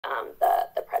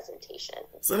the presentation.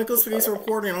 So Nicholas Speaks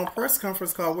reporting on press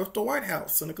conference call with the White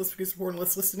House. So Nicholas Speaks reporting,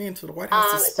 let's listen in to the White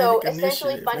House So Hispanic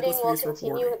essentially, Initiative. funding will Nicholas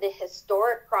continue the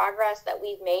historic progress that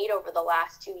we've made over the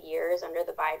last 2 years under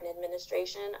the Biden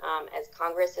administration, as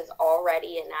Congress has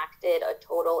already enacted a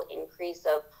total increase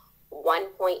of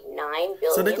 $1.9 So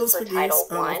billion Nicholas for Speaks, Title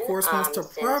I, of course, wants to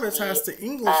since privatize we the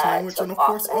English language and, took of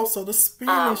course, office. also the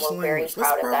Spanish We're very language.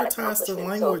 Let's proud of that privatize the accomplishment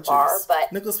languages. so far.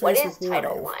 But Nicholas what Speaks is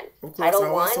Title reporting. I? Of course, Title I I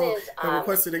also is have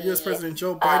requested that U.S. the President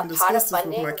Joe Biden pot discuss of this with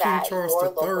funding my King that Charles your III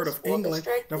local of school England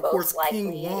district and, of most course, likely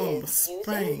King Juan of is using,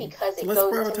 Spain. because So it let's goes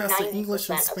to privatize the 90% English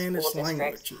and of Spanish school districts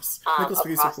languages. Nicholas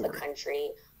Speaks across the reporting.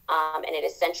 country. And it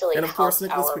essentially And of course, helps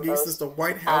Nicholas our Speaks is the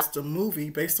White House, most the movie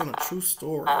based on a true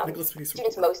story. Nicholas Speaks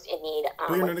students reporting. most in need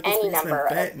Billionaire with Nicholas any Speaks been number of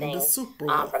batting the things, super from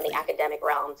the wealthy. academic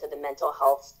realm to the mental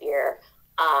health sphere.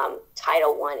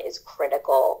 Title I is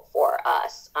critical for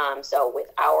us. So with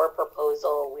our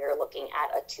proposal, we're looking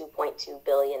at a $2.2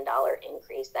 billion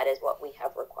increase. That is what we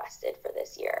have requested for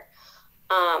this year.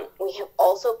 We have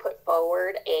also put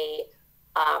forward a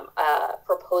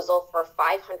proposal for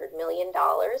 $500 million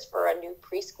for a new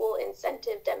preschool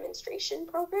incentive demonstration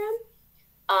program.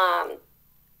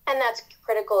 And that's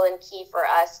critical and key for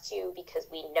us too, because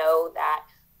we know that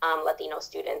Latino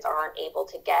students aren't able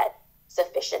to get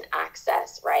sufficient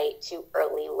access, right, to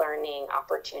early learning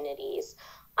opportunities.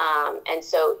 And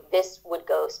so this would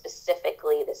go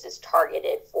specifically, this is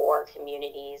targeted for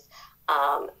communities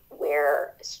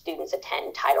where students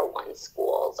attend Title I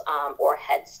schools or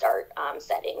Head Start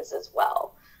settings as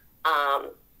well.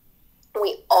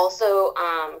 We also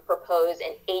propose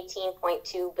an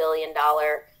 $18.2 billion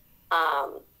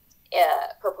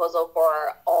proposal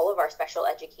for all of our special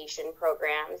education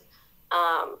programs,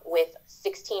 with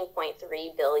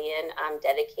 $16.3 billion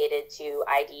dedicated to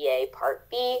IDA Part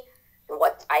B. And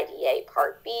what's IDA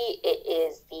Part B? It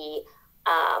is the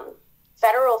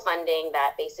federal funding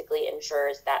that basically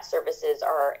ensures that services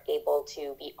are able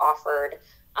to be offered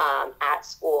at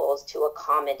schools to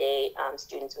accommodate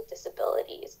students with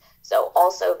disabilities. So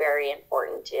also very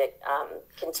important to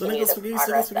continue the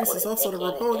progress that we're is also the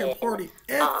making Republican Party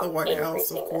at the White House,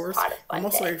 of increasing this course. pot of I'm funding.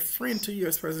 also a friend to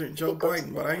U.S. President Joe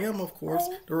Biden, but I am, of course,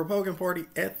 the Republican Party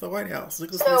at the White House.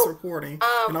 Nicholas Speaks reporting,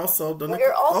 and also the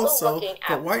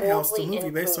White House, the movie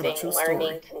based on a true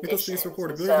story. Nicholas Speaks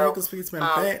reporting. Billionaire Nicholas Speaks been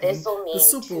batting the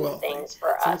super wealthy.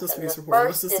 So Nicholas Speaks reporting.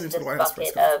 Let's listen to the White House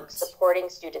press conference. Supporting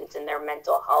students in their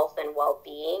mental health and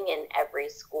well-being in every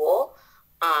school.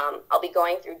 I'll be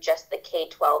going through just the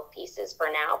K-12 pieces for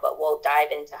now, but we'll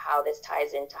dive into how this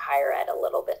ties into higher ed a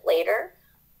little bit later.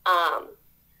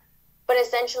 But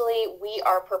essentially, we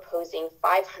are proposing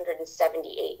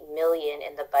 $578 million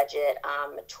in the budget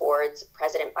towards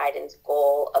President Biden's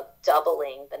goal of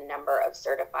doubling the number of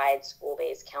certified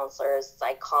school-based counselors,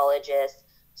 psychologists,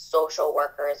 social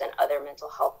workers, and other mental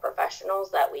health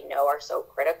professionals that we know are so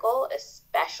critical,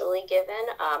 especially given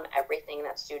everything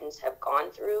that students have gone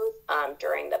through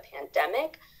during the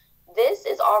pandemic. This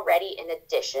is already in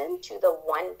addition to the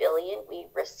 $1 billion we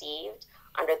received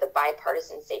under the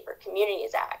Bipartisan Safer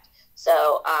Communities Act.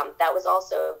 So that was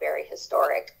also very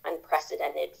historic,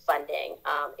 unprecedented funding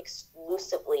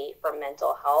exclusively for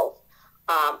mental health.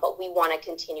 But we want to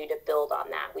continue to build on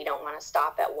that. We don't want to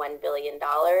stop at $1 billion.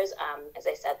 As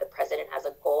I said, the president has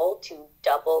a goal to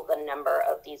double the number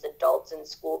of these adults in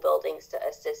school buildings to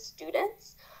assist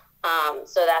students.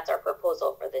 So that's our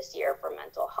proposal for this year for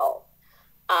mental health.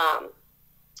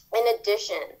 In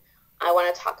addition, I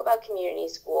want to talk about community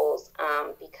schools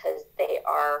because they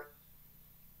are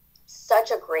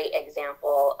such a great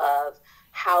example of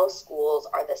how schools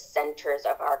are the centers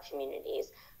of our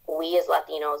communities. We as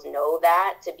Latinos know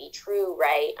that to be true,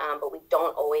 right? But we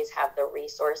don't always have the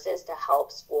resources to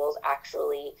help schools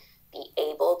actually be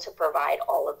able to provide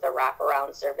all of the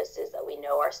wraparound services that we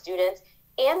know our students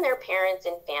and their parents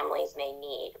and families may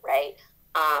need, right?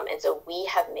 And so we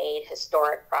have made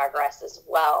historic progress as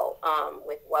well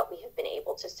with what we have been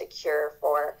able to secure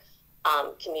for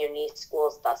community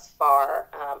schools thus far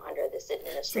under this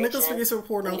administration. So Nicholas Speaks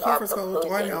reporting on a conference call with the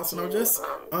White House, and I'm just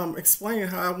explaining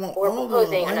how I want all the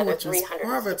languages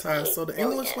privatized. So the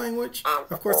English language,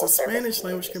 of course, the Spanish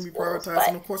language can be privatized,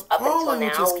 and of course, all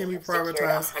languages can be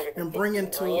privatized and bring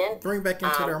back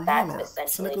into their monarch.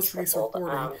 So Nicholas Speaks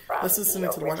reporting. Let's listen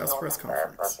to the White House press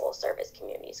conference. For full service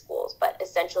community schools, but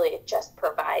essentially it just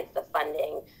provides the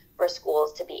funding for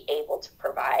schools to be able to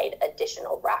provide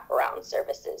additional wraparound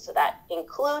services. So that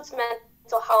includes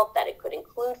mental health, that it could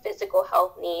include physical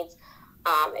health needs,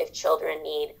 if children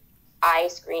need eye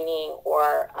screening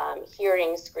or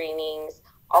hearing screenings,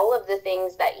 all of the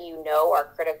things that you know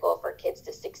are critical for kids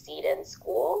to succeed in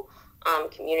school.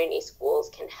 community schools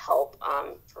can help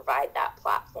provide that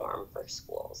platform for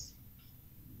schools.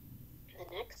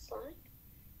 The next slide.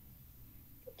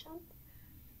 Good jump.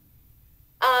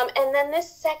 And then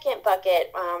this second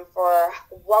bucket for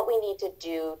what we need to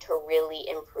do to really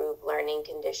improve learning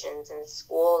conditions in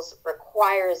schools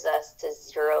requires us to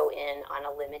zero in on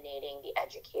eliminating the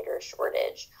educator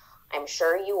shortage. I'm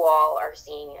sure you all are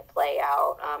seeing it play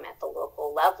out at the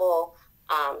local level.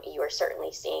 You are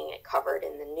certainly seeing it covered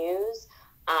in the news.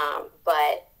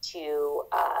 But to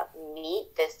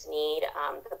meet this need,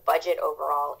 the budget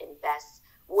overall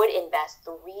would invest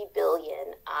 $3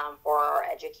 billion for our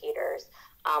educators,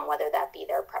 whether that be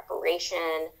their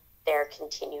preparation, their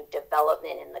continued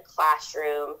development in the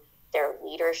classroom, their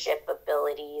leadership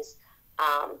abilities,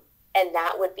 and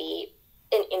that would be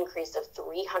an increase of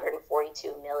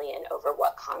 $342 million over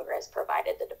what Congress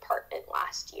provided the department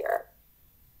last year.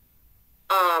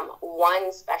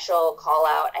 One special call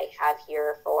out I have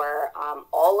here for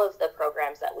all of the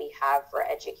programs that we have for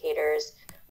educators